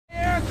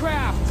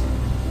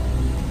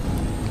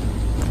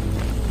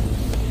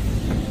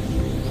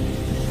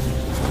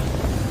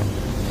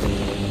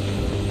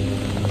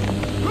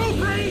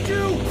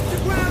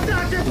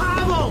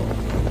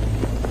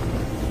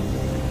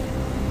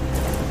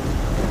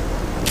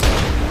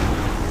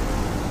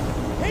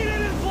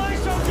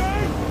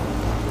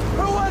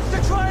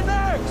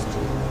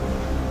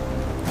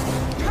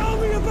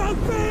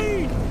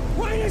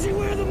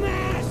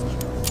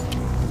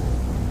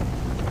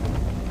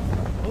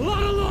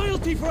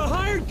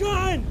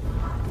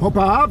Or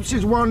perhaps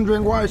he's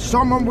wondering why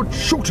someone would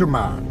shoot a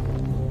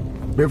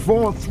man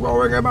before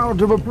throwing him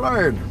out of a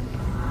plane.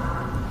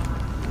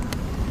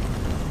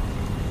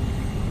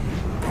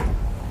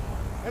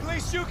 At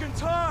least you can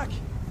talk!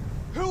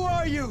 Who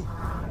are you?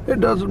 It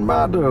doesn't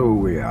matter who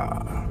we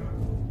are.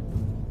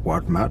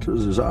 What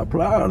matters is our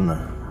plan.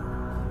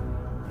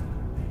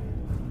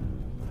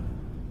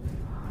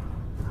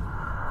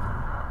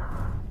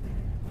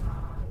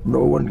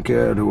 No one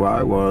cared who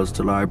I was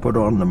till I put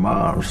on the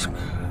mask.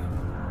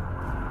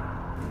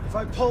 If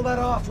I pull that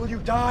off, will you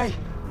die?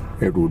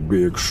 It would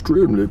be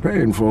extremely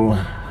painful.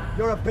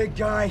 You're a big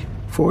guy.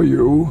 For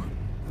you.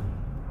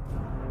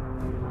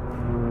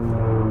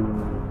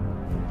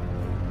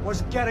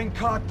 Was getting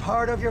caught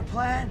part of your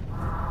plan?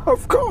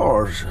 Of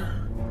course.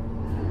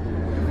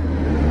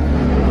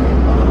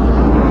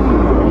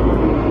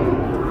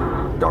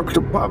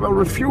 Dr. Pavel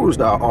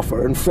refused our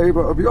offer in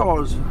favor of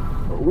yours.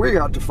 We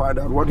had to find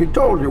out what he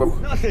told you.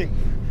 Nothing.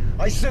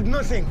 I said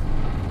nothing.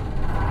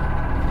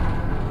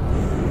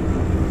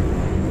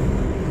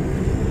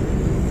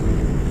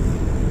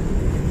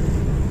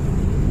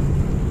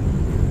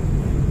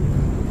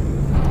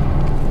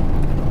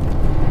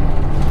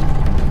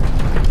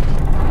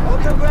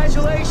 Well,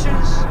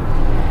 congratulations.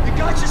 You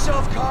got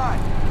yourself caught.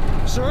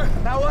 Sir?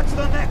 Now what's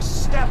the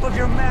next step of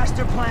your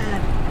master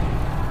plan?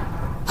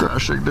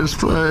 Crashing this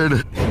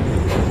plane.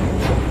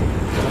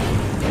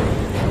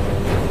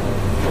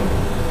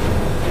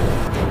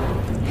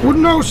 With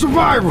no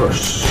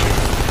survivors.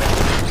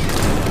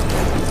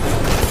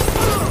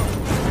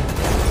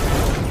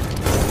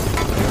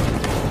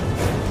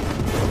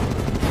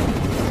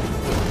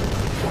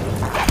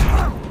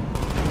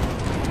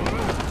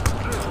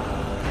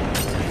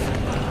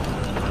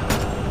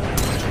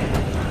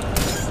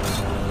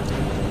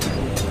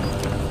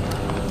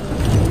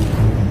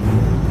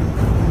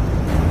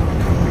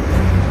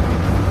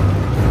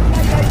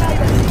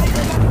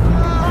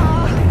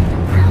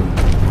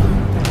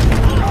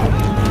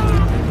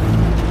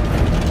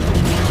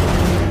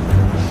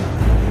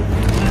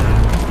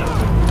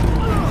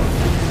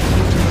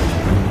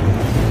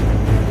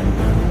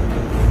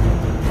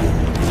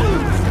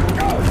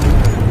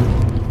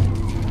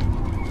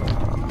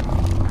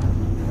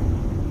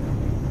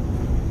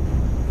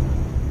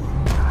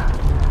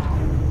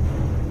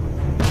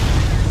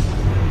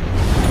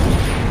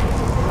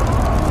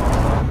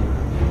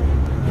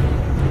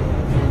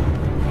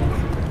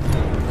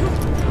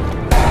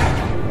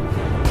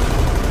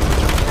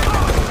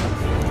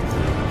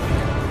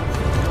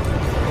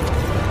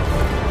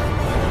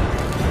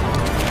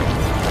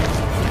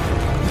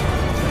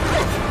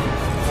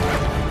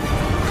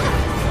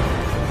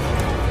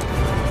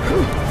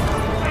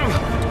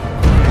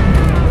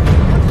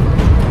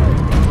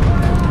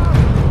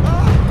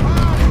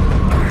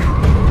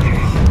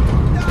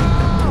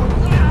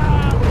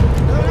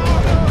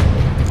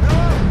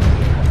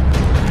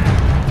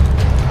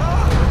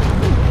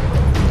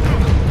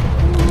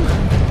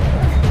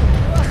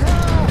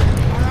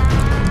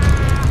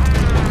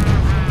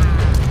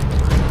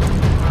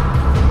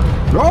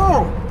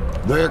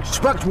 They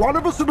expect one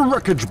of us in the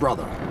wreckage,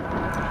 brother.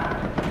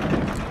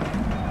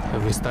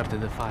 Have we started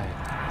the fire?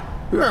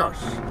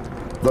 Yes.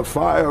 The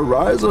fire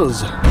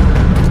rises.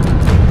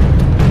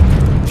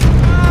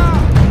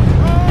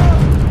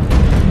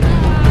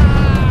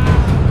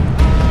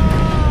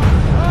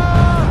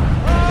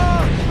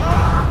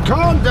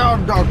 Calm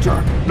down,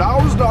 Doctor.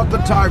 Now's not the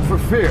time for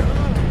fear.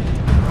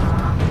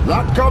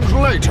 That comes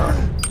later.